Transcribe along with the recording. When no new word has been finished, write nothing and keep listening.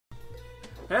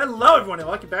Hello everyone and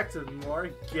welcome back to more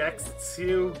Gex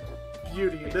 2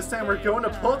 Beauty. And this time we're going to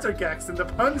Poltergex and the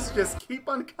puns just keep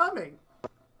on coming.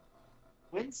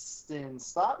 Winston,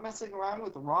 stop messing around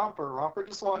with Romper. Romper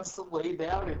just wants to lay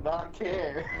down and not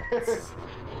care.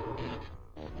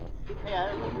 Hey,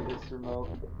 I remember this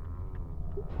remote.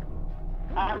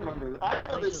 I remember. I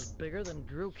know this. Bigger than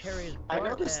Drew Carey's. I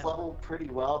know this level pretty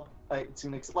well. I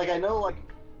know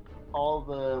all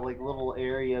the little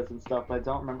areas and stuff, but I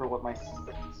don't remember what my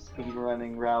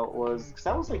speedrunning route was. Because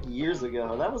that was years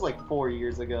ago. That was 4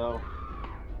 years ago.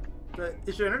 But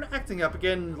is your internet acting up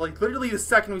again? Literally the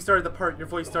second we started the part, your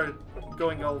voice started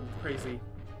going all crazy.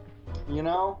 You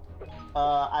know,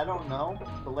 I don't know,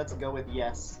 but let's go with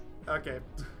yes. Okay.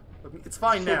 It's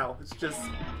fine now. It's just...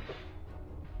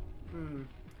 Anyway,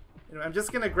 I'm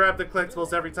just gonna grab the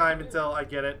collectibles every time until I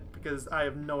get it, because I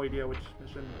have no idea which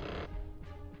mission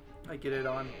I get it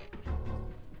on.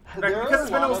 Because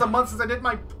it's been almost a month since I did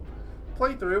my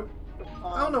playthrough.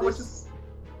 I don't know which is...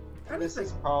 This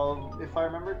is probably, if I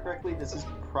remember correctly, this is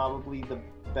probably the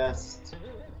best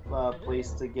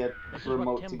place to get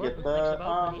remote to get the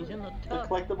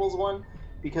collectibles one,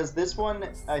 because this one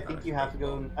I think you have to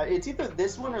go. It's either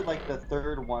this one or the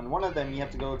third one. One of them you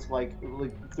have to go to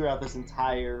throughout this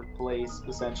entire place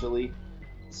essentially.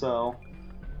 So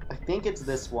I think it's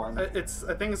this one. I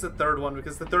think it's the third one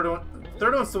because the third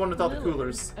one's the one with all the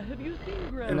coolers.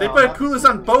 And they No, put coolers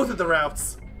on both of the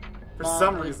routes. For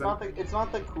some reason. It's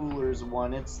not the coolers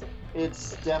one.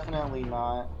 It's definitely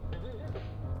not.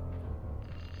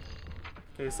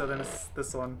 Okay, so then it's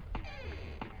this one.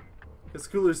 Because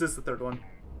coolers is the third one.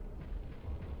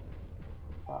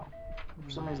 Wow.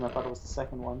 For some reason I thought it was the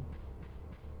second one.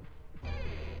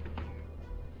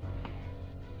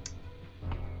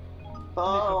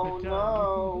 Oh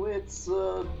no, it's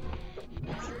the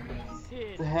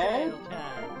head?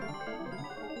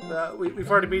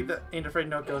 We've already beat the Ain't Afraid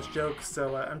No Ghost joke,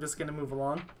 so I'm just gonna move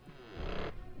along.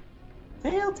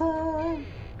 Tail time!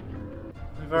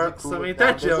 We've already made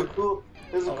that joke.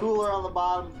 There's a cooler on the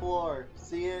bottom floor.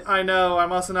 See it? I know.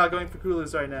 I'm also not going for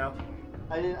coolers right now.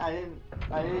 I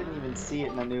didn't even see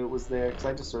it, and I knew it was there because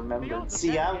I just remembered.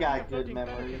 See, I've got good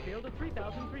memory.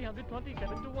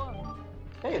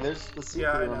 Hey, there's the secret.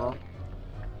 Yeah, I know.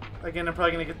 Again, I'm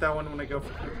probably gonna get that one when I go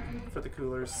for the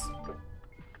coolers.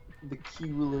 The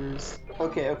coolers.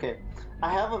 Okay.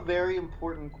 I have a very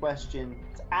important question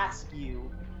to ask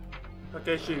you.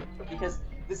 Okay, shoot. Because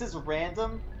this is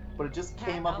random, but it just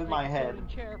came up in my head.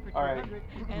 Alright.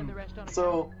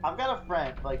 So, I've got a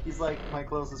friend, he's my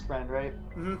closest friend, right?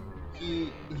 Mm-hmm.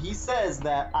 He says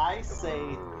that I say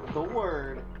the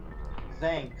word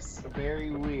thanks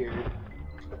very weird.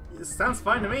 It sounds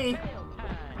fine to me.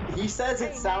 He says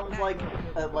it sounds like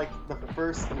the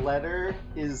first letter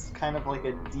is kind of like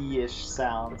a D-ish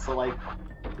sound. So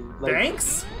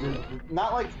thanks?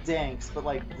 Not like danks, but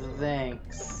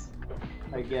thanks.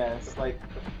 I guess. I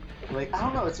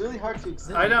don't know, it's really hard to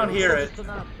explain. I don't hear it.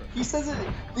 He says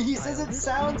it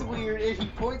sounds weird and he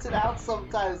points it out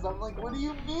sometimes. And I'm like, what do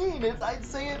you mean? I'd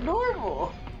say it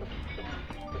normal.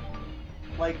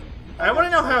 I want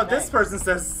to know how this person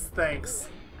says thanks.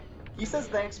 He says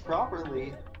thanks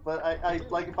properly, but I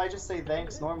if I just say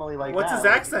thanks normally What's his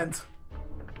accent?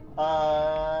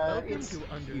 It's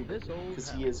Cuban,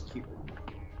 because he is Cuban.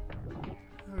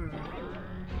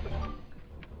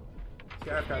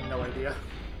 Yeah, I've got no idea.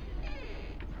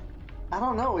 I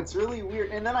don't know, it's really weird.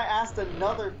 And then I asked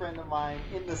another friend of mine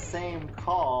in the same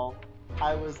call.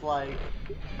 I was like,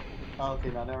 oh, okay,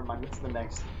 no, never mind. It's the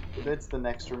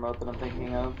next remote that I'm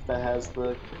thinking of that has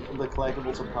the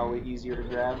collectibles are probably easier to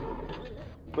grab.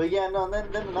 But yeah, no.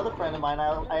 Then another friend of mine,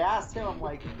 I asked him, I'm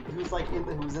like, who's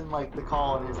in the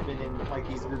call and has been in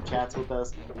these group chats with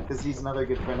us, because he's another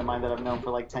good friend of mine that I've known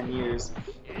for 10 years.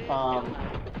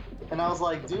 And I was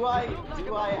like, do I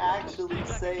actually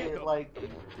say it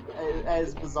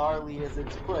as bizarrely as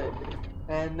it's put?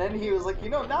 And then he was like,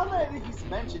 now that he's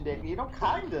mentioned it,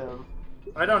 kind of.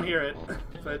 I don't hear it,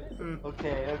 but...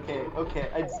 Okay.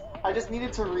 I just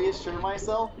needed to reassure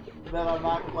myself that I'm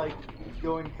not,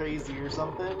 going crazy or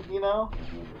something,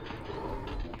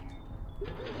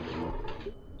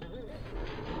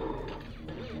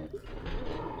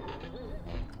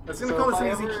 It's gonna call this an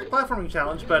easy platforming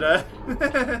challenge, but,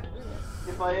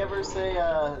 If I ever say,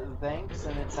 thanks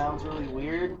and it sounds really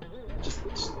weird, just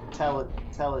tell it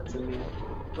to me.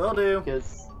 Will do.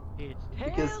 Because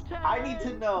I need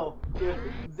to know if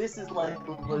this is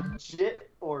legit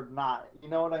or not. You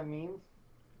know what I mean?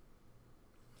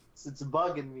 It's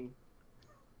bugging me.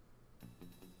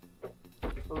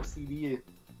 OCD.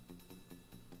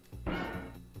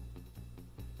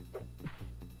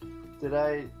 Did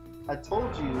I I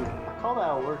told you, I called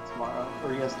out of work tomorrow,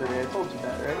 or yesterday. I told you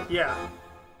that, right? Yeah.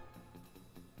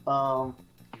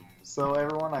 So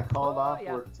everyone, I called off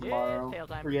work tomorrow,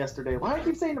 or yesterday. Why do I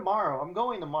keep saying tomorrow? I'm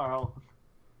going tomorrow.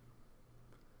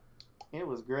 It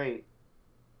was great.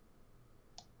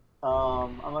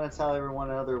 I'm gonna tell everyone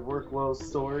another work woes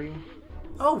story.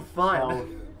 Oh,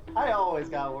 fun. I always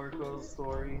got a work woes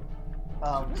story.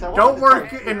 Don't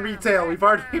work in retail. We've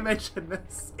already mentioned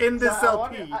this in this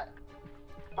LP.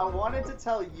 I wanted to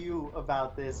tell you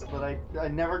about this, but I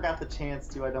never got the chance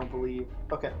to, I don't believe.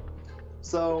 Okay.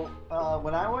 So,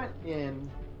 when I went in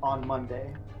on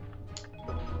Monday,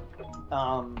 what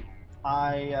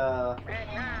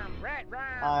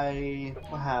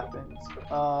happened?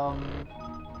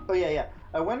 Oh yeah.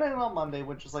 I went in on Monday,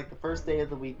 which was like the first day of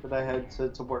the week that I had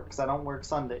to work, because I don't work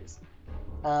Sundays.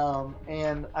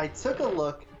 And I took a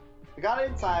look, I got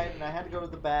inside, and I had to go to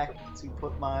the back to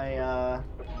put my,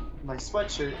 my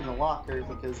sweatshirt in the locker,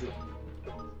 because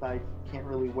I can't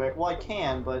really wear, well I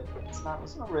can, but it's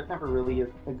never really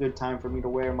a good time for me to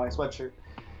wear my sweatshirt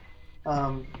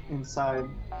inside.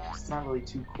 It's not really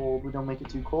too cold, we don't make it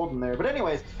too cold in there. But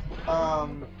anyways,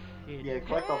 yeah,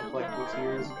 collect all the collectibles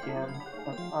here as you can.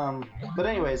 But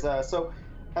anyways, so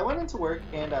I went into work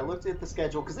and I looked at the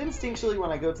schedule, because instinctually when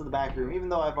I go to the back room, even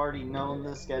though I've already known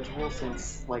the schedule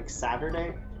since like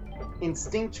Saturday,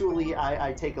 instinctually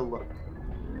I take a look.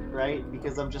 Right?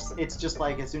 Because it's just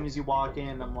like as soon as you walk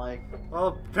in, I'm like...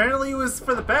 Well, apparently it was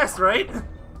for the best, right?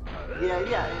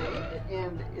 Yeah.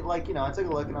 And like, you know, I took a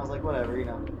look and I was like, whatever, you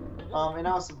know. And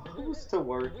I was supposed to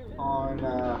work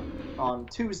on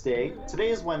Tuesday.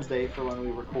 Today is Wednesday for when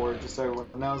we record, just so everyone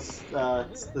knows.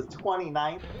 It's the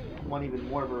 29th. One even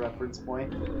more of a reference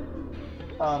point.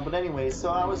 But anyway, so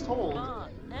I was told...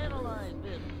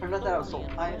 Or not that I was told.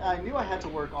 I knew I had to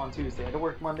work on Tuesday. I had to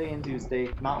work Monday and Tuesday,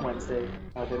 not Wednesday.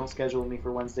 They don't schedule me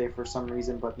for Wednesday for some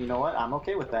reason, but you know what? I'm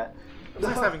okay with that. It's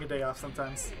nice having a day off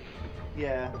sometimes.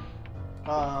 Yeah.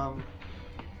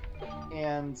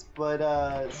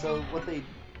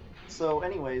 So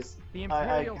anyways, I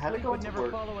had to go to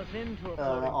work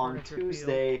on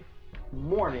Tuesday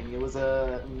morning. It was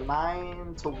a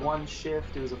 9 to 1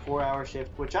 shift. It was a 4-hour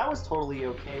shift, which I was totally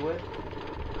okay with,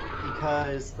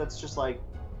 because that's just like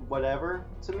whatever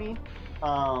to me.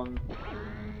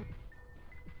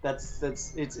 It's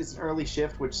an early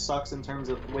shift, which sucks in terms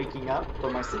of waking up,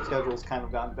 but my sleep schedule's kind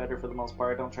of gotten better for the most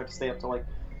part. I don't try to stay up till like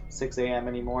 6 a.m.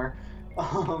 anymore.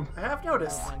 I have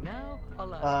noticed.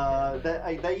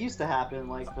 That used to happen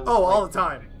like for all the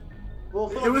time. Well,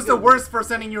 it was the worst for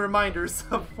sending you reminders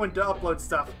of when to upload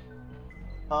stuff.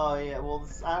 Oh yeah, well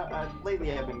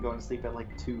lately I've been going to sleep at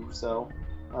like 2, so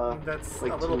that's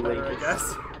like a little better, I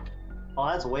guess. Oh,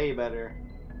 that's way better.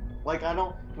 Like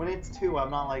when it's 2, I'm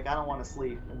not like, I don't want to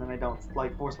sleep, and then I don't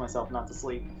like force myself not to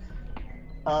sleep.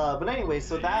 But anyway,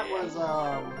 so that was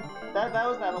that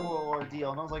was that whole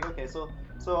ordeal, and I was like, okay, so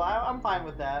I'm fine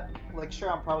with that. Like,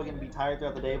 sure, I'm probably gonna be tired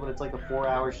throughout the day, but it's like a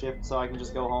 4-hour shift, so I can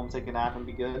just go home, take a nap, and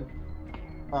be good.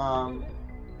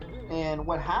 And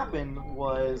what happened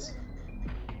was,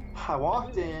 I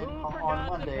walked in on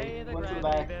Monday, went to the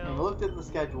back, and looked at the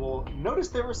schedule,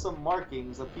 noticed there were some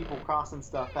markings of people crossing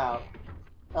stuff out.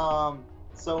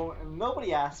 So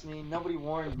nobody asked me, nobody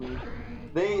warned me.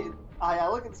 I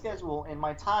look at the schedule, and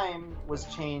my time was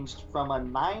changed from a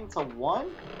 9 to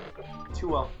 1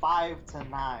 to a 5 to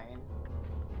 9.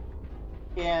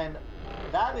 And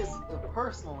that is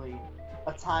personally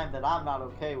a time that I'm not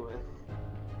okay with.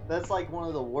 That's like one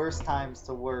of the worst times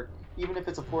to work. Even if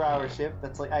it's a 4-hour shift,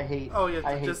 that's like, I hate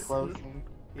closing.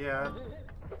 Yeah.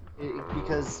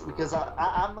 Because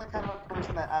I'm the kind of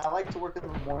person that I like to work in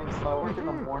the morning, so I work in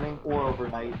the morning or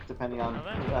overnight, depending on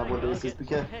what it is.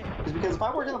 Because if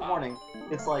I work in the morning,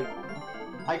 it's like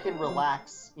I can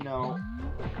relax, you know,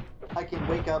 I can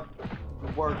wake up,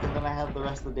 work, and then I have the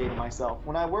rest of the day to myself.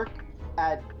 When I work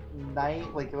at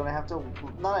night, like when I have to,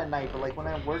 not at night, but like when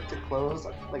I work to close,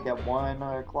 like at 1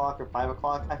 o'clock or 5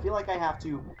 o'clock, I feel like I have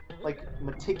to like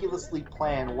meticulously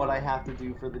plan what I have to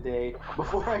do for the day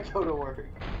before I go to work.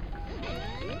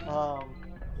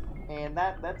 And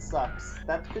that sucks.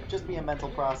 That could just be a mental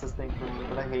process thing for me,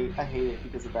 but I hate it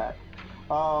because of that.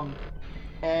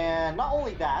 And not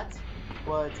only that,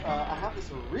 but I have this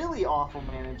really awful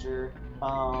manager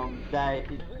that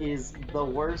is the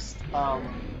worst.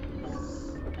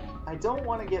 I don't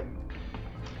want to get.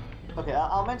 Okay,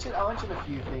 I'll mention a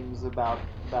few things about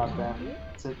them,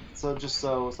 so just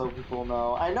so people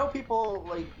know. I know people,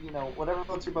 like, you know, whatever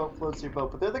floats your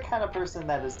boat, but they're the kind of person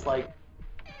that is like,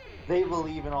 they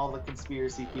believe in all the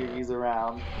conspiracy theories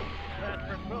around.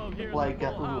 Like,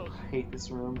 ooh, I hate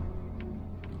this room.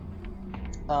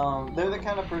 they're the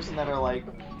kind of person that are like,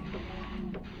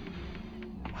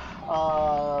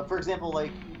 for example,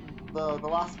 like the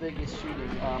Las Vegas shooting.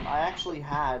 I actually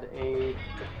had a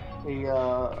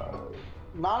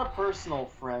not a personal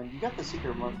friend. You got the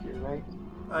secret monk here, right?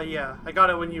 Yeah, I got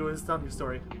it when you was telling your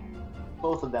story.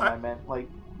 Both of them, I meant, like,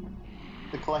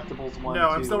 the collectibles one, No,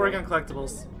 I'm too, still right? working on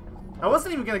collectibles. I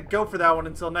wasn't even going to go for that one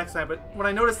until next time, but when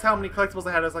I noticed how many collectibles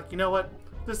I had, I was like, you know what?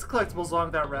 There's collectibles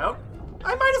along that route.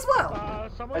 I might as well.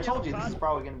 I told you this is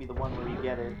probably going to be the one where you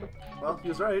get it. Well, he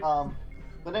was right.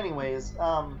 But anyways,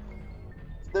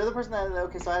 they're the person that,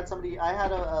 okay, so I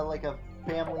had a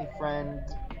family friend,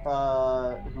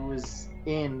 who was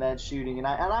in that shooting, and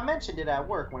I mentioned it at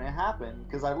work when it happened,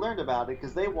 because I learned about it,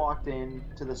 because they walked in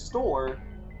to the store,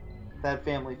 that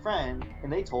family friend,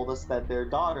 and they told us that their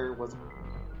daughter was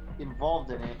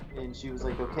involved in it, and she was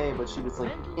like, okay, but she was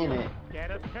like in it,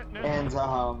 and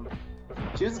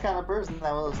she was the kind of person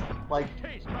that was like,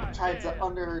 tried to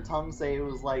under her tongue say it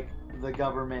was like the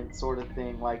government sort of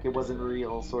thing, like it wasn't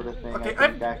real sort of thing.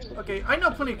 Okay, I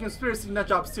know plenty of conspiracy nut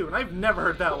jobs too, and I've never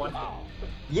heard that one.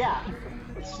 Yeah,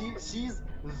 she's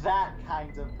that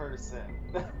kind of person.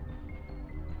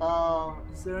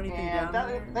 Is there anything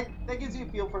down there? That gives you a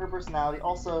feel for her personality.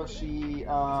 Also, she,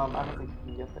 I don't think you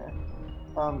can get there.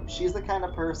 She's the kind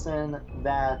of person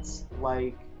that's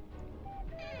like,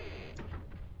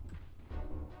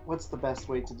 what's the best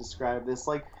way to describe this?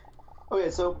 Like, okay,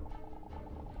 so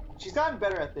she's gotten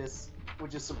better at this,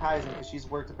 which is surprising because she's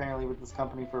worked apparently with this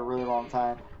company for a really long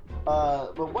time.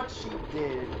 But what she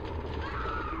did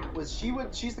was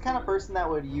she's the kind of person that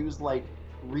would use like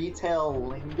retail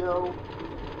lingo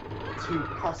to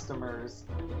customers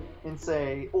and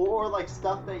say, or like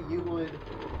stuff that you would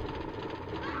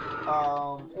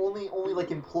only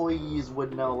like employees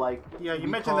would know, like, yeah, you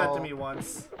mentioned that to me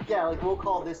once. Yeah, like we'll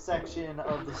call this section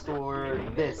of the store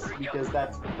this because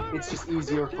it's just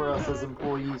easier for us as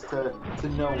employees to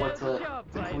know what to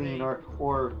clean or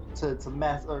to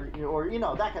mess or you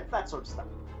know that sort of stuff.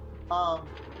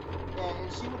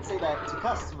 And she would say that to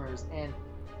customers, and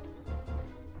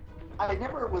it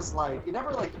never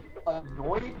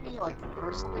annoyed me, like,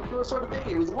 personally, sort of thing.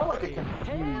 It was more like a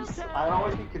confused. I'd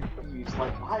always be confused,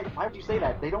 like, why would you say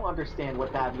that? They don't understand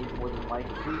what that means more than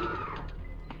likely.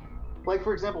 Like,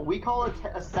 for example, we call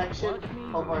a section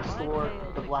of our store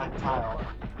the black tile.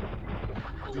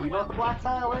 Do you know what the black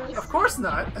tile is? Of course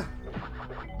not.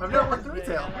 I've never worked in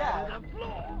retail. Yeah.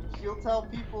 She'll tell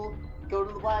people, go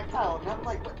to the black tile, and I'm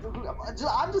like,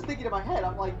 I'm just thinking in my head,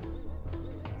 I'm like,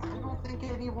 I don't think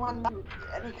any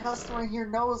customer here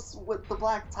knows what the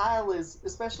black tile is,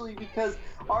 especially because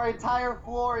our entire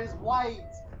floor is white.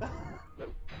 When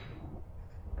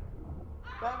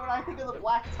I think of the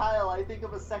black tile, I think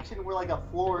of a section where like a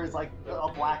floor is like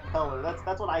a black color.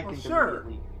 That's what I think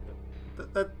immediately.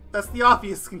 That's the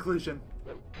obvious conclusion.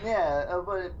 Yeah,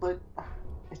 but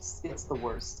it's the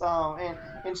worst.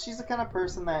 And she's the kind of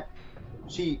person that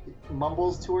she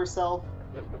mumbles to herself.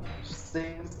 She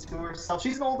sings to herself.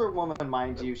 She's an older woman,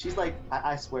 mind you. She's like,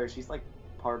 I swear, she's like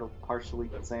partially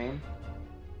insane.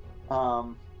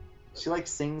 She like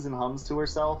sings and hums to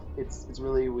herself. It's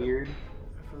really weird.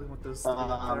 I really want those.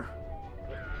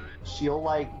 She'll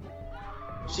like,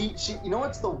 she. You know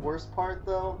what's the worst part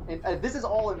though? And this is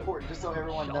all important, just so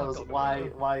everyone knows why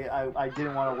I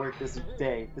didn't want to work this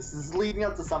day. This is leading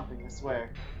up to something, I swear.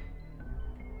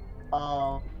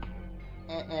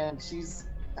 And she's.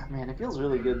 Man, it feels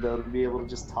really good though to be able to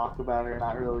just talk about her and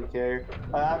not really care.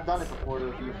 I've done it before to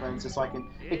a few friends just so I can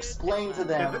explain to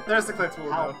them. Yeah, there's the collectible.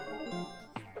 How,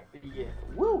 yeah,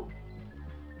 woo.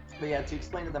 But yeah, to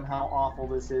explain to them how awful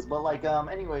this is. But like,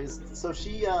 anyways, so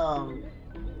she will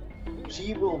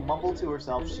mumble to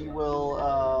herself. She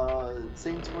will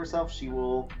sing to herself. She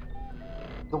will.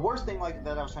 The worst thing like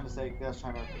that I was trying to say. I was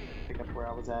trying to pick up where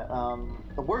I was at.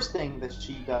 The worst thing that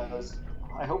she does.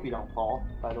 I hope you don't fall,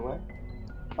 by the way.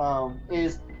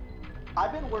 Is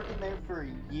I've been working there for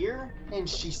a year, and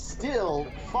she still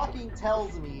fucking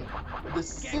tells me the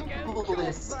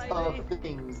simplest of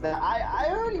things that I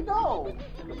already know.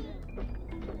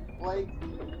 Like,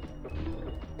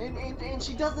 and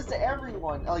she does this to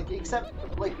everyone, like, except,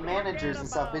 like, managers and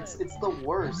stuff. It's the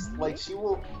worst. Like, she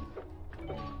will,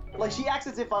 like, she acts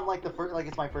as if I'm, like,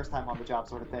 it's my first time on the job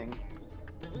sort of thing.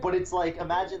 But it's like,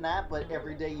 imagine that, but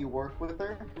every day you work with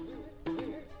her.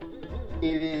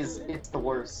 It's the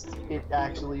worst. It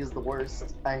actually is the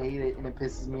worst. I hate it, and it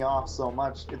pisses me off so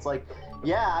much. It's like,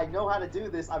 yeah, I know how to do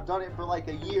this. I've done it for like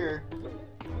a year.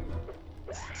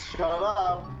 Shut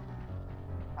up.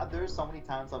 There's so many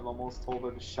times I've almost told her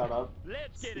to shut up.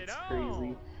 It's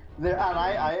crazy. And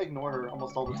I ignore her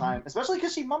almost all the time. Especially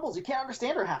because she mumbles. You can't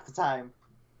understand her half the time.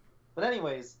 But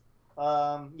anyways,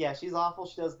 yeah, she's awful.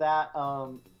 She does that.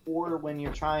 Or when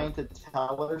you're trying to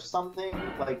tell her something,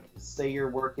 like say you're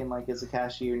working like as a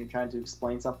cashier and you're trying to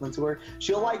explain something to her,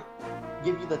 she'll like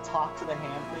give you the talk to the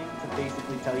hand thing to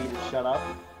basically tell you to shut up.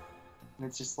 And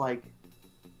it's just like,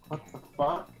 what the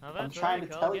fuck? I'm trying to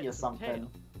tell you something,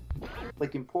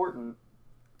 like important.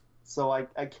 So I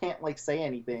can't like say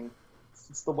anything.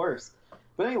 It's the worst.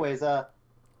 But anyways, I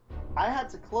had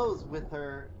to close with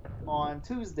her on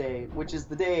Tuesday, which is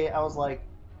the day I was like,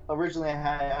 originally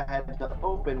I had to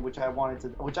open, which I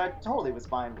totally was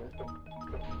fine with.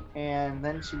 And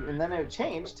then it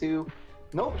changed to,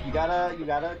 nope, you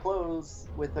gotta close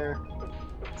with her.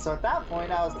 So at that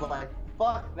point I was like,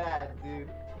 fuck that, dude.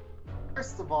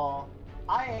 First of all,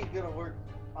 I ain't gonna work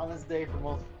on this day for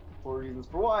multiple reasons.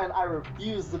 For one, I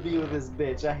refuse to be with this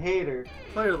bitch. I hate her.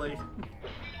 Clearly.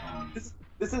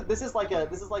 This is like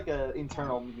a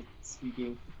internal me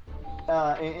speaking.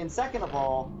 And second of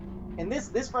all, and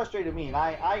this frustrated me, and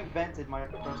I vented my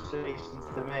frustrations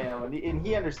to Mayo, and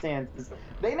he understands this.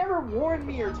 They never warned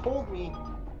me or told me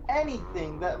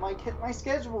anything that my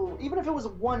schedule, even if it was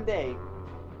one day,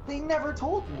 they never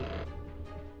told me.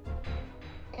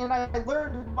 And I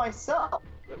learned myself.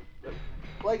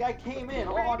 Like, I came in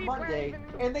on Monday,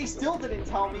 and they still didn't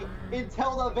tell me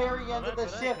until the very end of the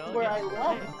shift where I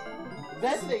left.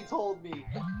 Then they told me.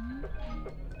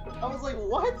 I was like,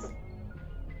 what?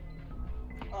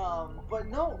 But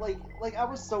no, like I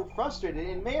was so frustrated,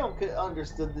 and Mayo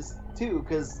understood this too,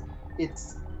 because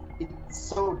it's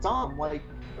so dumb. Like,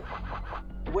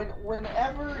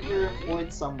 whenever you're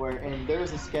employed somewhere and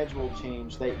there's a schedule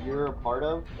change that you're a part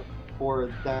of,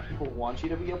 or that people want you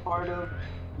to be a part of,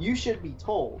 you should be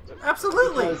told.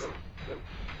 Absolutely.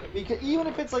 Because even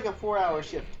if it's like a 4-hour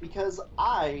shift, because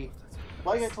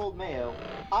like I told Mayo,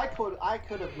 I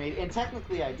could have made, and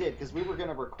technically I did, because we were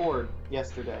gonna record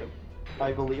yesterday,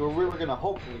 I believe, or we were gonna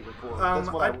hopefully record.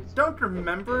 That's what I don't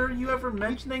remember you ever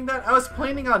mentioning that. I was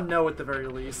planning on no at the very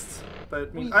least, but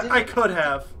I mean, I could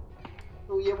have.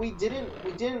 Yeah, we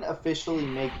didn't officially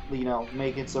make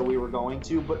it so we were going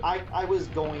to, but I was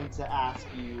going to ask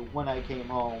you when I came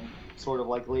home, sort of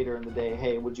like later in the day,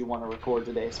 hey, would you want to record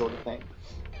today, sort of thing.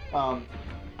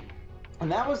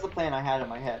 And that was the plan I had in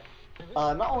my head.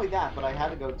 Not only that, but I had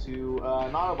to go to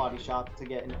an auto body shop to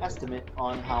get an estimate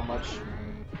on how much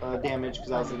damage,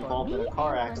 because I was involved in a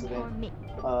car accident.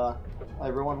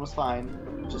 Everyone was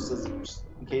fine, just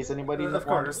in case anybody. Of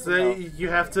course, you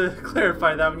have to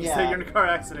clarify that when you say you're in a car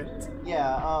accident.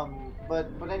 Yeah. But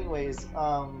anyways,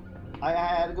 I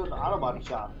had to go to an auto body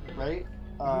shop, right?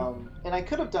 And I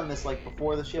could have done this like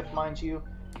before the shift, mind you,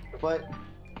 but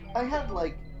I had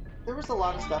like, there was a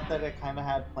lot of stuff that I kind of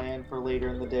had planned for later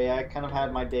in the day. I kind of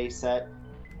had my day set.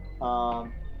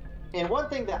 And one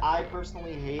thing that I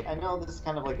personally hate, I know this is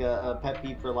kind of like a pet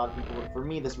peeve for a lot of people, but for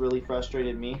me, this really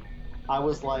frustrated me. I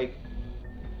was like,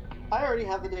 I already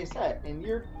have the day set, and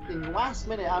in last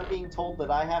minute, I'm being told that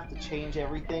I have to change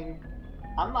everything.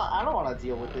 I don't want to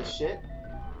deal with this shit.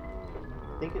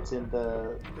 I think it's in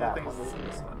the... Yeah, I think it's in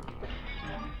this one.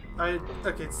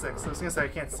 Okay, it's 6. I was gonna say I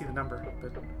can't see the number,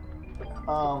 but...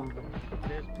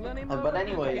 But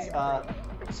anyways,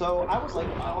 so I was like,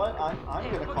 you know what,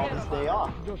 I'm gonna call this day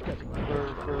off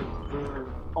for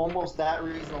almost that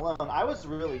reason alone. I was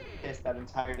really pissed that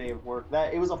entire day of work.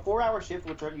 That it was a 4-hour shift,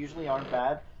 which usually aren't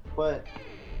bad, but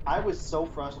I was so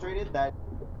frustrated that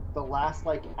the last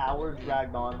like hour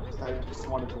dragged on because I just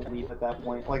wanted to leave at that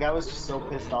point. Like, I was just so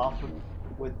pissed off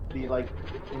with the like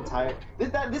entire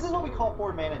this is what we call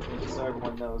poor management, just so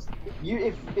everyone knows.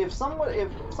 If something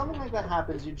like that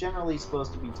happens, you're generally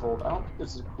supposed to be told. I don't think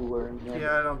this is cooler in here.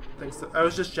 Yeah, I don't think so. I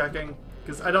was just checking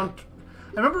because I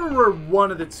remember where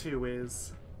one of the two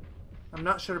is. I'm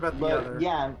not sure about the other.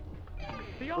 Yeah.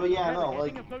 Well, yeah, no,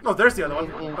 like... Oh, there's the other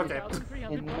one. Okay.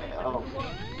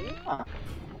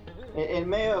 And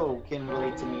Mayo can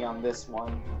relate to me on this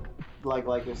one. Like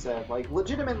I said, like,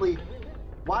 legitimately,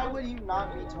 why would you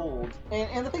not be told?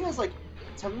 And the thing is, like,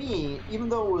 to me, even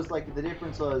though it was, like, the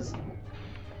difference was,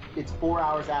 it's 4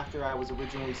 hours after I was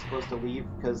originally supposed to leave,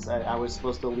 because I was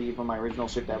supposed to leave on my original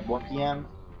shift at 1 p.m.,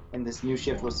 and this new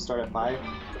shift was to start at 5.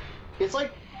 It's,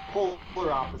 like,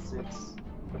 polar opposites.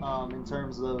 In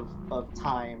terms of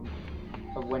time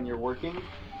of when you're working.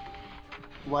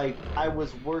 Like, I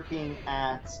was working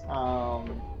at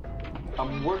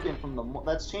I'm working from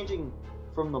that's changing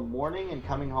from the morning and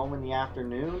coming home in the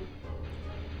afternoon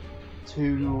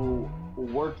to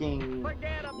working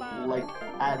like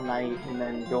at night and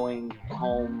then going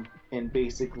home, and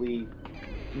basically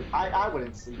I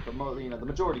wouldn't sleep, but the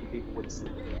majority of people would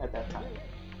sleep at that time.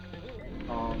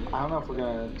 I don't know if we're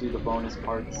gonna do the bonus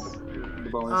parts. The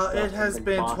bonus stuff, it has like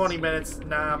been boss. 20 minutes.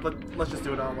 Nah, but let's just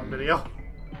do it all in one video.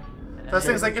 That's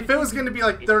things like if it was going to be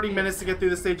like 30 minutes to get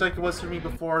through the stage like it was for me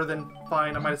before, then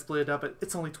fine, I might have split it up. But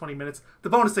it's only 20 minutes. The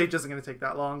bonus stage isn't going to take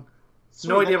that long. Sweet,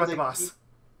 no idea about the boss.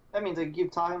 That means I can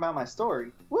keep talking about my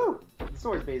story. Woo! The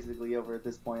story's basically over at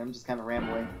this point. I'm just kind of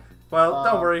rambling. Well,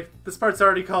 don't worry. This part's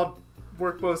already called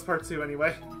Work Woes Part 2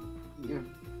 anyway.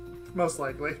 Most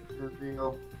likely.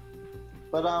 Real.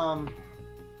 But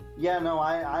yeah, no,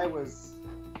 I was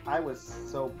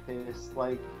so pissed.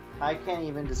 Like, I can't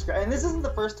even describe. And this isn't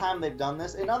the first time they've done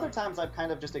this. In other times, I've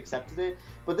kind of just accepted it.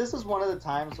 But this was one of the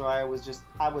times where I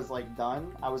was like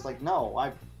done. I was like, no,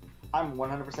 I'm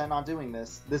 100% not doing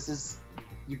this. This is,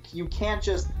 you can't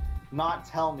just not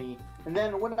tell me. And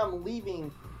then when I'm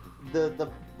leaving, the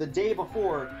day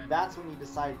before, that's when you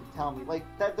decide to tell me. Like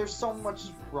that, there's so much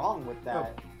wrong with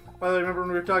that. Oh. Well, I remember when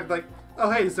we were talking like,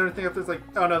 oh hey, is there anything up there? It's like,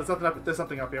 oh no, there's nothing up. There's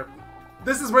something up here.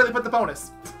 This is where they put the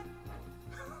bonus.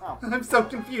 Oh. I'm so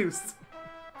confused.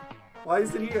 Why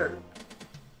is it here?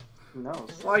 Who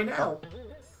knows? Why now?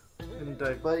 And,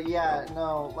 but yeah,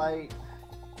 no, like,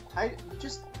 you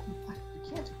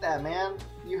can't do that, man.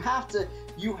 You have to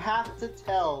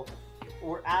tell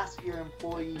or ask your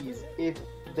employees if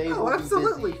they will be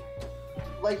absolutely. busy.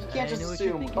 Like, you can't just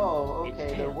assume, oh,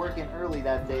 okay, they're working early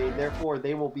that day, therefore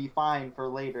they will be fine for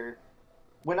later.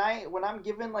 When I'm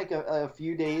given like a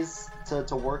few days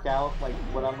to work out like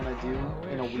what I'm gonna do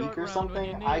in a week or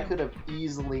something, I could have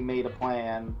easily made a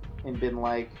plan and been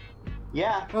like,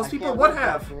 yeah. Most people would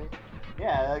have.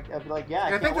 Yeah, I'd be like, yeah.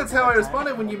 I think that's how I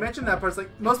responded when you mentioned that part. It's like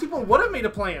most people would have made a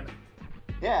plan.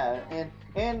 Yeah, and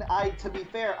to be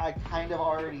fair, I kind of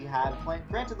already had plans.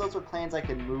 Granted, those were plans I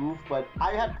could move, but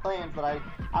I had plans that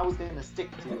I was going to stick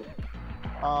to.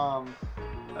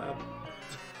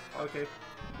 Okay.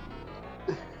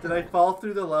 Did I fall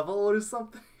through the level or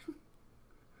something?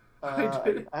 I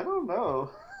don't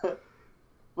know.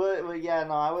 but yeah,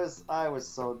 no, I was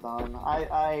so done.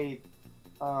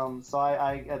 So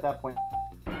I at that point,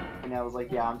 and I was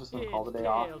like, yeah, I'm just gonna call the day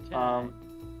off.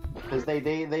 Because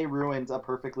they ruined a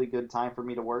perfectly good time for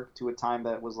me to work to a time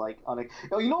that was like oh,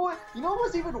 you know what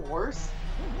was even worse,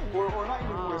 or not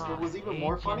even worse, but was even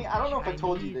more funny. I don't know if I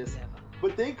told you this,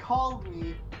 but they called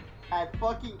me at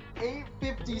fucking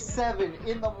 8:57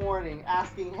 in the morning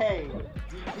asking, hey,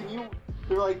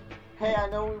 they're like, hey, I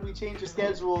know we changed your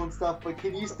schedule and stuff, but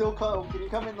can you still come? Can you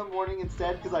come in the morning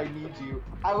instead? Because I need you.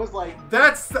 I was like,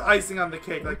 that's the icing on the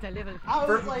cake. Like,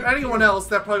 for anyone else,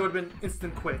 that probably would have been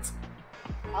instant quit.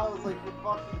 I was like, you're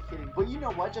fucking kidding. But you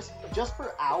know what? Just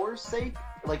for our sake,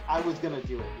 like, I was gonna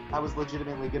do it. I was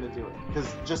legitimately gonna do it.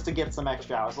 Because just to get some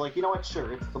extra hours. Like, you know what?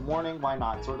 Sure, it's the morning, why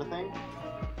not? Sort of thing.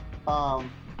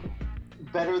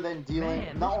 Better than dealing.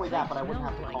 Not only that, but I wouldn't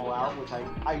have to call out, which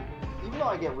I even though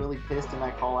I get really pissed and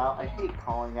I call out, I hate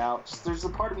calling out. Just there's a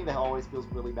part of me that always feels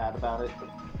really bad about it.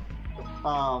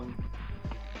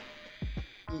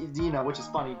 You know, which is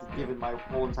funny given my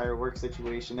whole entire work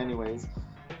situation, anyways.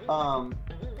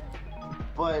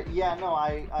 But yeah, no,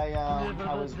 I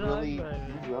was really,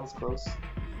 that was close.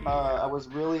 I was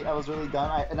really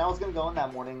done. And I was gonna go in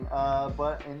that morning,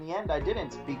 but in the end I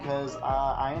didn't because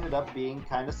I ended up being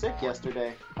kind of sick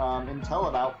yesterday until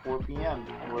about 4 p.m.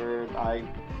 where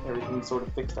everything sort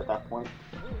of fixed at that point.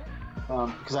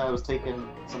 Because I was taking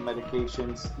some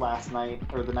medications last night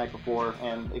or the night before,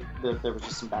 and there was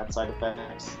just some bad side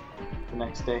effects the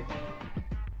next day.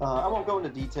 I won't go into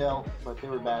detail, but they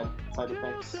were bad side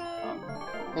effects.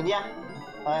 And yeah,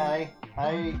 I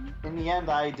in the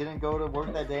end I didn't go to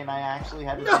work that day, and I actually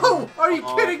had to. No, are you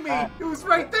kidding me? It was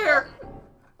right there.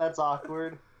 That's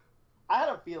awkward. I had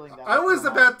a feeling that. I was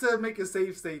about to make a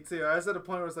save state too. I was at a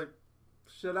point where I was like,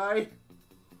 should I?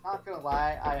 Not gonna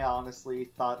lie, I honestly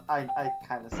thought I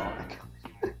kind of saw that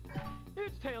coming.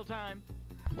 It's tail time.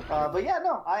 But yeah,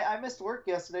 no, I missed work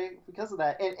yesterday because of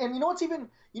that. And you know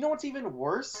what's even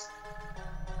worse?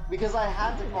 Because I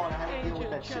had to call and I had to deal with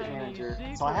that shit manager.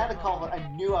 So I had to call her. I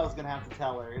knew I was gonna have to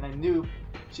tell her, and I knew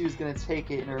she was gonna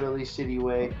take it in a really shitty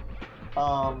way.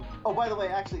 Oh, by the way,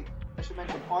 actually, I should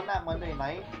mention on that Monday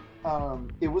night,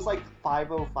 it was like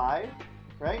 5:05,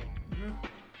 right? Mm-hmm.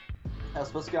 I was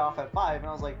supposed to get off at 5, and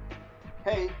I was like,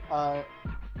 hey,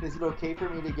 is it okay for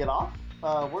me to get off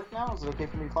work now? Is it okay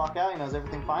for me to clock out? You know, is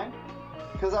everything fine?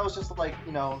 Because I was just like,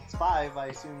 you know, it's 5, I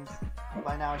assumed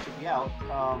by now I should be out,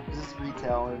 because it's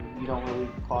retail, and you don't really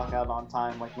clock out on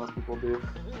time like most people do.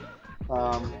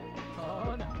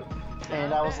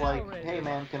 And I was like, hey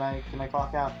man, can I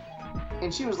clock out?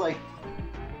 And she was like,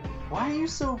 why are you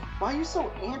so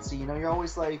antsy? You know, you're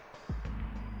always like,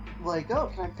 oh,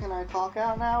 can I clock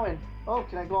out now? oh,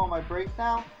 can I go on my break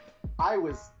now? I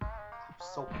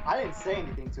didn't say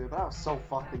anything to it, but I was so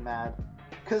fucking mad.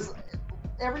 Because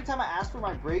every time I ask for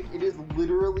my break, it is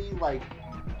literally like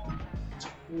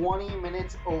 20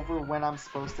 minutes over when I'm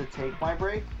supposed to take my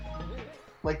break.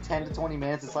 Like 10 to 20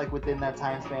 minutes, it's like within that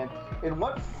time span. In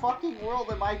what fucking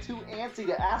world am I too antsy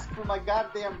to ask for my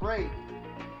goddamn break?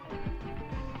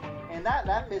 And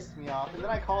that pissed me off. And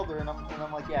then I called her and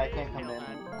I'm like, yeah, I can't come in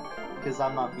because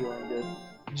I'm not feeling good.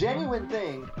 Genuine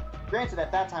thing. Granted,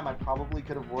 at that time I probably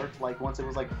could have worked. Like once it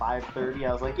was like 5:30,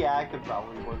 I was like, yeah, I could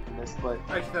probably work in this. But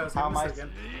how am I?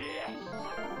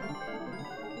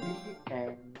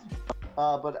 And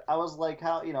but I was like,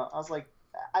 how I was like,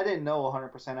 I didn't know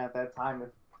 100% at that time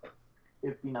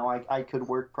if I could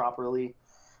work properly.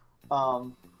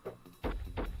 And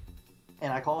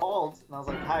I called and I was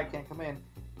like, hi, I can't come in.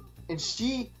 And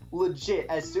she legit,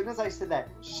 as soon as I said that,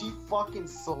 she fucking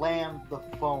slammed the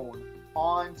phone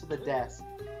onto the desk.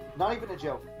 Not even a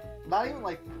joke. Not even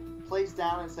like placed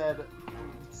down and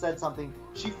said something.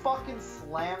 She fucking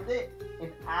slammed it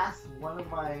and asked one of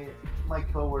my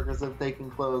coworkers if they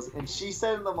can close. And she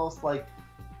said in the most like,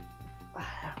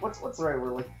 what's the right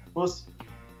word? Like most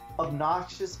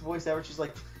obnoxious voice ever. She's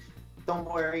like, don't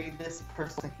worry, this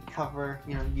person can cover,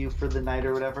 you for the night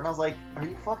or whatever. And I was like, are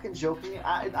you fucking joking?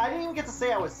 I didn't even get to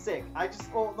say I was sick. I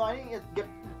didn't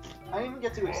even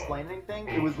get to explain anything.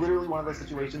 It was literally one of those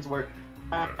situations where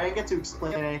I didn't get to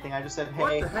explain anything. I just said, hey,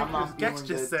 what the heck I'm not did feeling Gex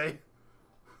just good. say?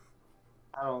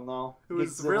 I don't know. It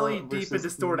was really deep and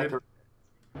distorted.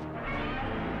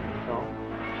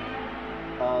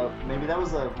 Maybe that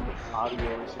was a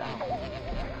audio issue.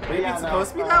 Maybe it's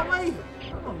supposed to be that way? I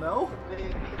don't know.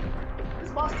 Maybe.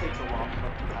 This boss takes a long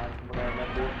fucking time from what I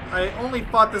remember. I only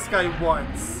fought this guy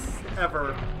once,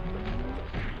 ever.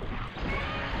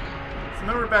 So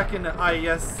remember back in the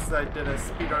IES, I did a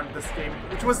speedrun of this game,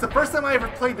 which was the first time I ever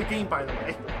played the game, by the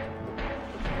way.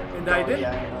 And I didn't.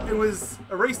 Yeah, it was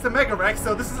a race to Mega Wreck,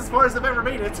 so this is as far as I've ever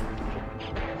made it.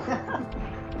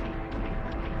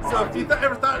 So if you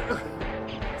ever thought,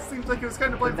 seems like it was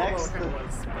kind of like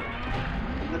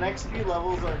the next few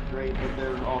levels are great, but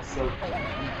they're also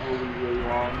equally really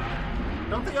long.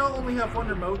 Don't they all only have one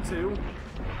remote too?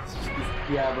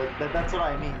 Yeah, but that's what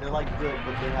I mean. They're like good,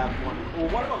 but they have one. Well,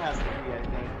 one of them has 3, I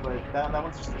think, but that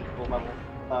one's just an equal level.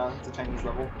 It's a Chinese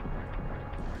level.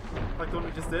 Like the one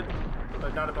we just did,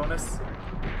 but not a bonus.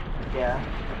 Yeah.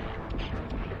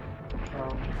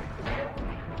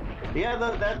 Yeah,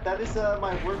 that is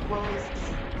my workflows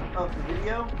of the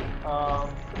video.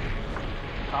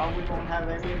 Probably won't have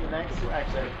any in the next.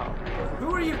 Actually, I probably will.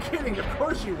 Who are you kidding? Of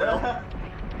course you will.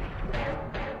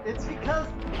 It's because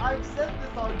I've said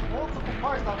this on multiple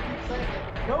parts. I'll keep saying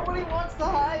it. Nobody wants to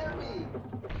hire me.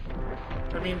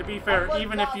 I mean, to be fair,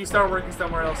 even if you start working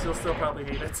somewhere else, you'll still probably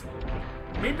hate it.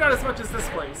 Maybe not as much as this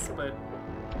place, but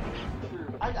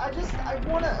I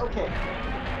wanna. Okay,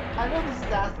 I know this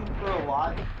is asking for a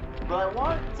lot. But I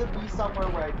want to be somewhere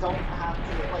where I don't have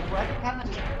to, like, where I can kind of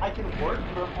I can work,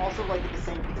 but I'm also, like, at the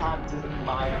same time doing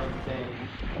my own thing.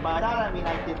 And by that, I mean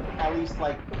I can at least,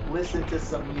 like, listen to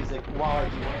some music while I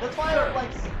do it. That's why I'm,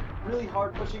 like, really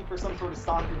hard pushing for some sort of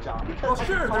stocking job. Because well,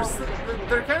 sure,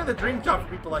 they're kind of the dream job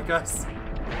for people like us.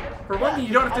 For one thing,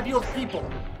 you don't have to deal with people.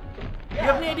 You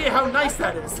have any idea how nice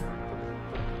that is?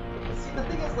 The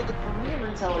thing is, like, for me in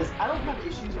retail is I don't have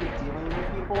issues with dealing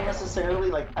with people necessarily.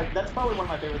 Like, that's probably one of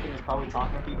my favorite things, probably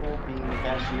talking to people, being the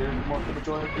cashier more for the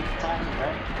majority of the time,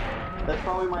 right? That's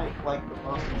probably my, like, the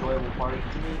most enjoyable part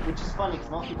to me, which is funny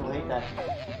because most people hate that.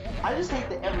 I just hate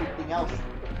the everything else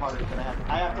part of it that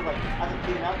I have to, like, I have to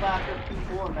clean up after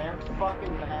people and they're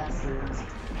fucking masses.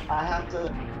 I have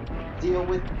to deal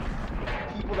with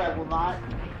people that will not,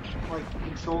 like,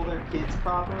 control their kids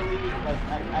properly. Like,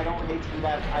 I don't hate to be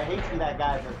that. I hate to be that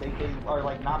guy, but they are,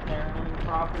 like, not parenting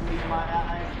properly in my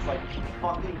eyes. It's like,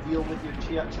 fucking deal with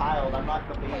your child. I'm not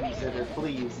the babysitter,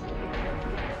 please.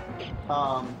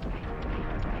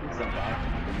 Who's that guy?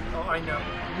 Oh, I know.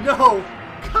 No!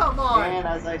 Come on! And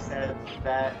as I said,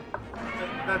 that's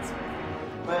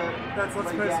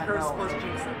let's curse plus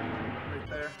jinx it right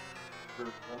there.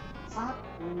 Stop.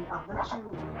 I'll let you.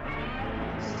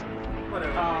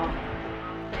 Whatever.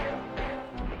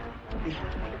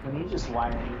 When you just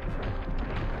whining,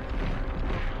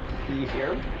 do you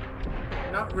hear him?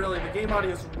 Not really. The game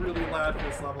audio is really loud for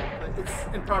this level.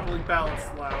 It's improperly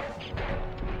balanced loud.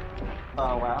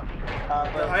 Oh, wow.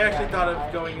 But I actually thought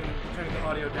of going and turning the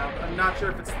audio down, but I'm not sure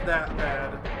if it's that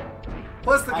bad.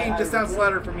 Plus, the game just sounds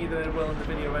louder for me than it will in the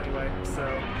video anyway,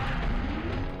 so...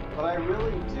 But I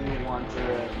really do want to,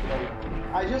 like,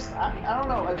 I don't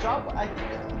know, a job, I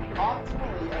think,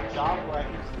 optimally, a job where I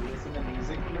can just listen to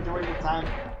music the majority of the time,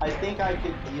 I think I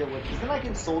could deal with, because then I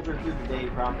can soldier through the day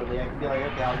properly. I can be like,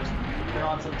 okay, I'll just turn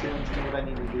on some tunes, do what I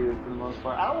need to do for the most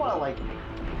part. I don't want to, like,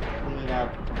 clean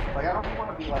up, like, I don't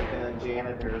want to be like a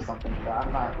janitor or something, but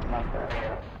I'm not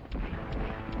that.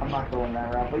 I'm not going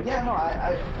that route, but yeah, no,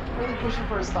 I'm really pushing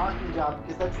for a stocking job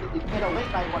because that's a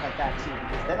late night one at that too.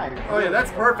 Because then I. Oh yeah,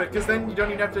 that's perfect. Because then you don't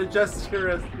even have to adjust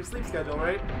your sleep schedule,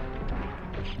 right?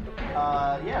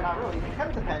 Yeah, not really. It kind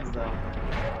of depends though.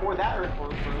 Or that, or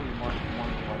early morning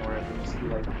one where I can just be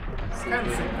like. It's kind of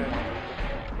the same thing.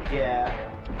 Yeah,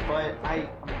 but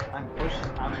I'm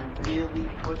pushing. I'm really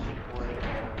pushing for it.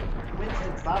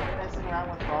 Winston, stop messing around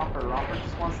with Romper. Romper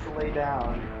just wants to lay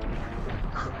down.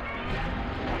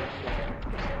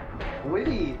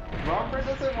 Witty, Romper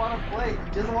doesn't want to play.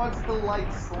 He just wants to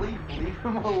like sleep. Leave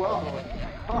him alone.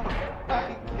 Oh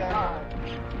my god.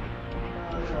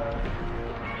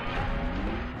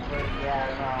 But yeah,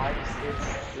 no,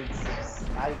 it's just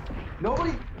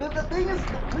nobody. The thing is,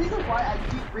 the reason why I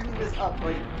keep bringing this up,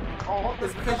 like, all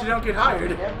this because you don't get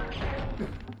hired.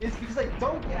 It's because I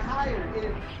don't get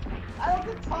hired. I don't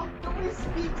get talked. Nobody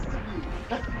speaks to me.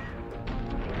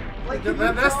 Like,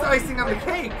 that's the icing on the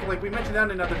cake. Like we mentioned that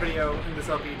in another video in this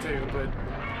LP too, but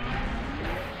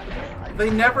they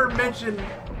never mention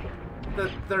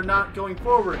that they're not going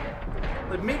forward.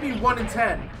 Like maybe 1 in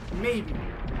 10, maybe.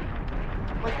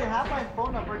 Like they have my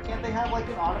phone number. Can't they have like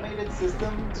an automated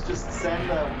system to just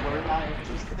send a "we're not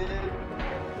interested"?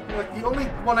 Like the only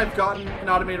one I've gotten an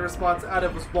automated response out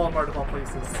of was Walmart of all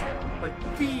places. Like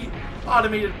the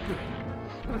automated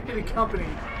company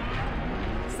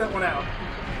sent one out.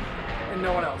 And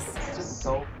no one else. It's just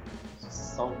so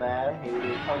bad. I hate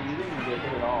it. Oh, you didn't get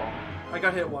hit at all. I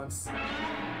got hit once.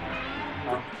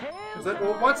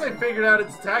 Well, once I figured out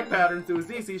its attack patterns, it was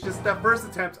easy. It's just that first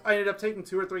attempt, I ended up taking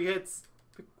 2 or 3 hits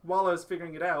while I was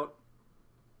figuring it out.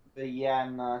 But yeah,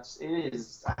 no, it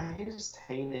is. I just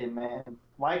hate it, man.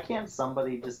 Why can't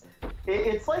somebody just...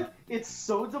 It's like, it's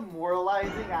so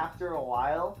demoralizing after a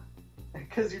while.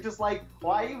 Because you're just like,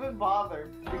 why even bother?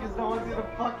 Because no one's gonna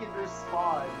fucking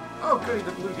respond. Oh, goody,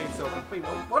 the blue gate's open. Wait,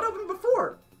 what opened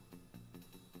before?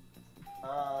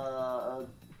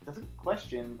 That's a good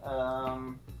question.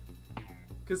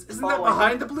 Because isn't that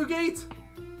behind the blue gate?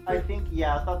 I think,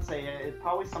 yeah, I was about to say, it's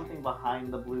probably something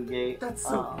behind the blue gate. That's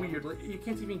so weird. Like, you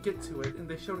can't even get to it, and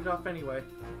they showed it off anyway.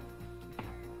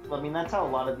 Well, I mean, that's how a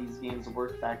lot of these games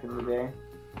worked back in the day.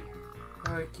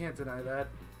 I can't deny that.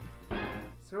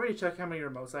 So ready to check how many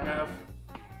remotes I have?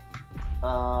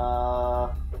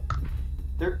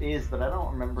 There is, but I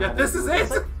don't remember. Yeah, this is it!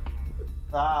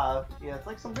 Like, yeah, it's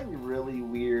like something really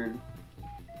weird.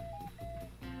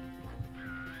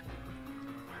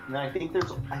 And I think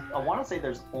there's, I want to say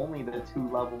there's only the 2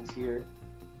 levels here.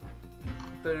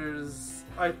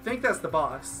 I think that's the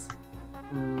boss.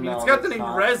 I mean, No, it's got the name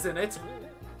not. Rez in it.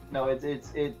 No,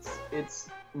 it's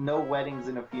no weddings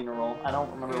in a funeral. I don't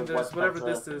remember And there's whatever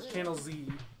this is, Channel Z.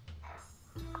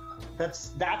 That's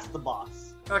the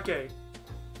boss. Okay.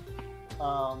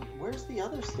 Where's the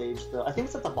other stage though? I think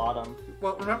it's at the bottom.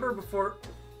 Well, remember before...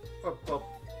 Oh, well,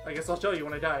 I guess I'll show you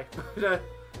when I die.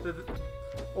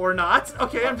 Or not.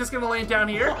 Okay, I'm just gonna lay it down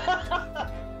here.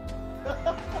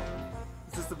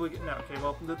 Is this the blue... No, okay,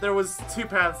 well, there was 2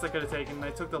 paths I could have taken, and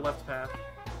I took the left path.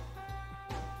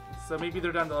 So maybe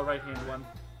they're down the right-hand one.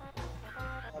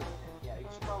 Yeah, you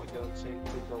should probably go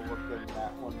look at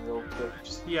that one real quick.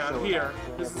 Just Yeah, here.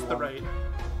 This is the right.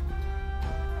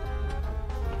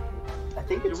 I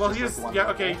think it's well, just here's... like one yeah,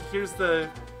 level. okay, here's the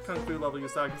Kung Fu level you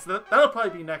saw. So that'll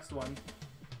probably be next one.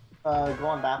 Go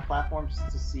on that platform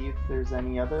just to see if there's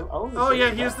any other... Oh yeah,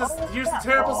 here's the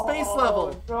terrible space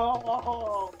level!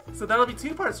 No. So that'll be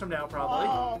 2 parts from now, probably.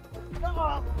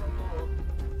 No.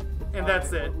 And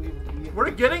that's it.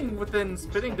 We're getting within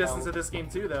spitting distance of this game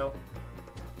too, though.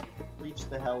 Reach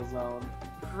the hell zone.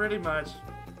 Pretty much.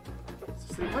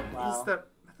 See, what Wow. is that?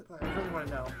 I really want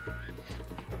to know.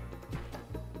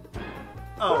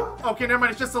 Oh, okay, never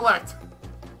mind. It's just select.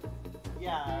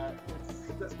 Yeah.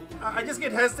 I just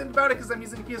get hesitant about it because I'm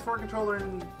using a PS4 controller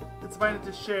and it's invited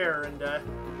to share, and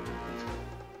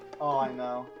Oh, I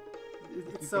know.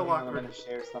 it's so awkward. I'm gonna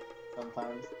share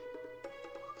sometimes.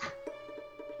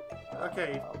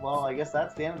 Okay. Well, I guess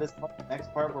that's the end of this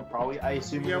next part. We're probably, I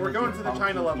assume. Yeah, we're going to the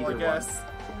China level, I guess.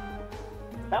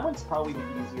 That one's probably the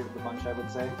easier of the bunch, I would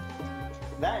say.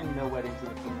 That and No Wedding to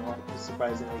the Funeral is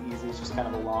surprisingly easy. It's just kind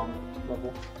of a long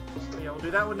level. Yeah, we'll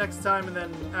do that one next time, and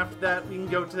then after that, we can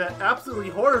go to that absolutely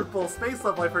horrible space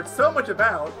level I've heard so much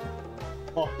about.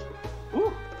 Oh,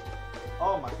 Ooh.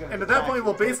 Oh my gonna. And at that point,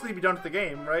 we'll basically be done with the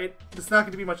game, right? There's not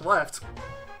going to be much left.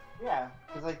 Yeah,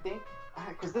 because I think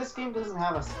this game doesn't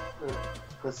have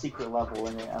the secret level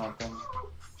in it. I don't think.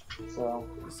 So.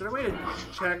 Is there a way to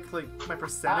check like my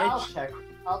percentage?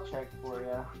 I'll check for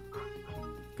you.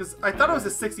 Because I thought it was a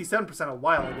 67% a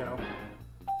while ago.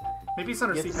 Maybe it's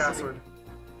under C password.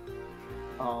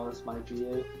 Oh, this might be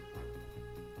it.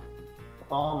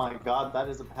 Oh my god, that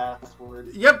is a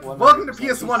password. Yep, welcome to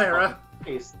PS1 era.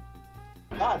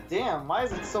 God damn, why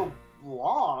is it so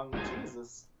long?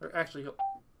 Jesus. Or actually,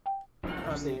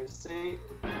 Save.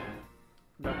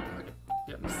 No, okay.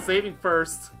 Yeah, I'm saving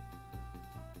first.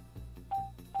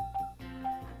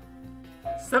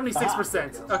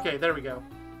 76%. Okay, there we go.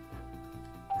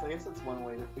 So I guess that's one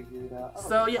way to figure it out.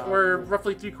 So yeah, we're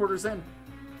roughly 3/4 in.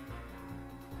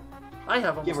 I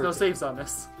have almost no saves on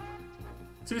this.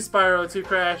 2 Spyro, 2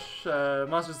 Crash,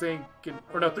 Monsters Inc.,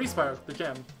 or no, 3 Spyro, the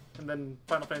gem, and then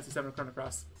Final Fantasy VII Chrono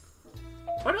Cross.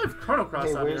 Why do I have Chrono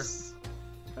Cross on here?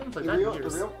 I haven't played that in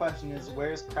years. The real question is,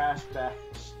 where's Crash Bash?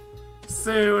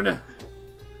 Soon.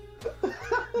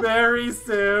 Very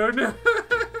soon.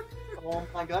 Oh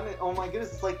my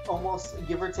goodness, it's like almost,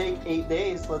 give or take, 8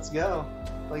 days. Let's go.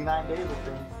 Like 9 days, I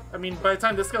think. I mean, by the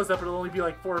time this goes up, it'll only be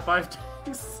like 4 or 5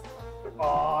 days.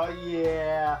 Oh,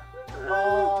 yeah.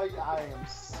 Oh, I am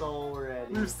so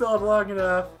ready. We've stalled long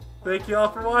enough. Thank you all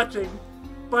for watching.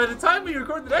 By the time we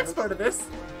record the next part of this,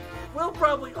 we'll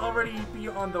probably already be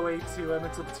on the way to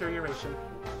mental deterioration.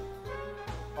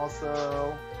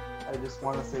 Also, I just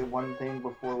want to say one thing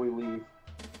before we leave.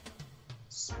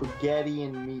 Spaghetti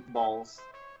and meatballs.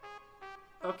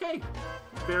 Okay.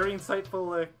 Very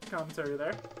insightful commentary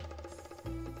there.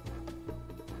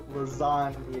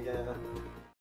 Lasagna.